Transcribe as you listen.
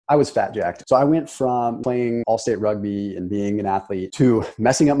I was fat jacked. So I went from playing all-state rugby and being an athlete to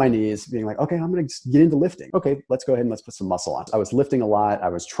messing up my knees, being like, okay, I'm going to get into lifting. Okay, let's go ahead and let's put some muscle on. I was lifting a lot. I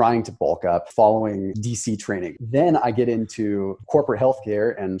was trying to bulk up, following DC training. Then I get into corporate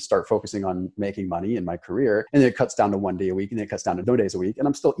healthcare and start focusing on making money in my career. And then it cuts down to 1 day a week, and then it cuts down to no days a week. And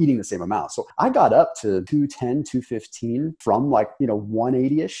I'm still eating the same amount. So I got up to 210, 215 from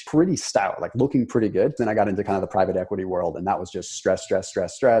 180-ish, pretty stout, like looking pretty good. Then I got into kind of the private equity world, and that was just stress.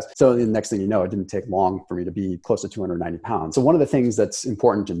 So the next thing you know, it didn't take long for me to be close to 290 pounds. So one of the things that's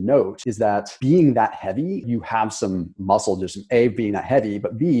important to note is that being that heavy, you have some muscle, just A, being that heavy,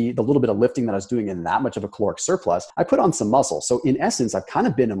 but B, the little bit of lifting that I was doing in that much of a caloric surplus, I put on some muscle. So in essence, I've kind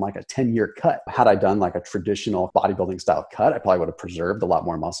of been in like a 10-year cut. Had I done like a traditional bodybuilding style cut, I probably would have preserved a lot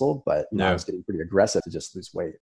more muscle, but I was getting pretty aggressive to just lose weight.